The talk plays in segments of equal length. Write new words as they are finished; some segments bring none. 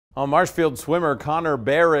Marshfield swimmer Connor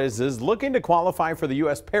Barris is looking to qualify for the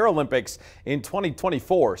U.S. Paralympics in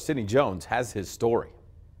 2024. Sydney Jones has his story.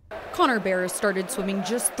 Connor Barris started swimming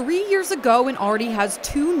just 3 years ago and already has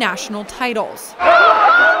 2 national titles.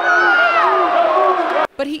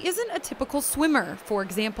 But he isn't a typical swimmer. For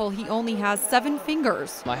example, he only has 7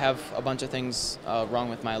 fingers. I have a bunch of things wrong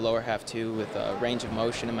with my lower half too, with range of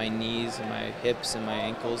motion in my knees and my hips and my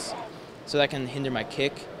ankles. So that can hinder my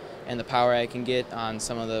kick and the power I can get on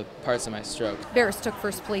some of the parts of my stroke. Barris took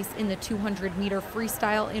first place in the 200-meter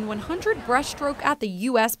freestyle and 100 breaststroke at the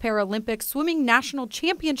U.S. Paralympics Swimming National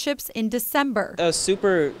Championships in December. A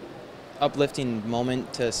super uplifting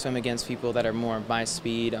moment to swim against people that are more my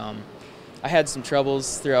speed. I had some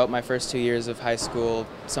troubles throughout my first 2 years of high school.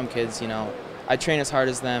 Some kids, I train as hard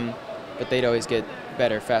as them, but they'd always get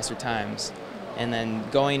better, faster times. And then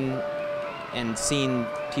going and seeing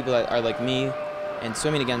people that are like me and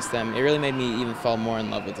swimming against them, it really made me even fall more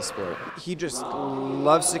in love with the sport. He just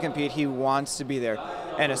loves to compete. He wants to be there.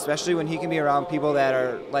 And especially when he can be around people that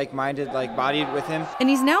are like-minded, like-bodied with him. And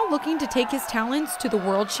he's now looking to take his talents to the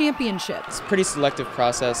World Championships. It's a pretty selective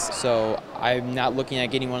process, so I'm not looking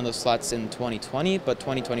at getting one of those slots in 2020, but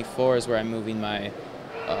 2024 is where I'm moving my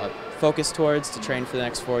focus towards to train for the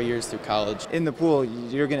next 4 years through college. In the pool,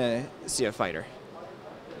 you're going to see a fighter.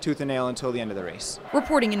 Tooth and nail until the end of the race.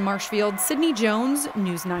 Reporting in Marshfield, Sydney Jones,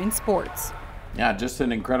 News 9 Sports. Yeah, just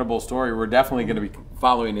an incredible story. We're definitely going to be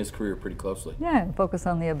following his career pretty closely. Yeah, and focus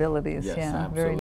on the abilities. Yes, yeah, absolutely. Very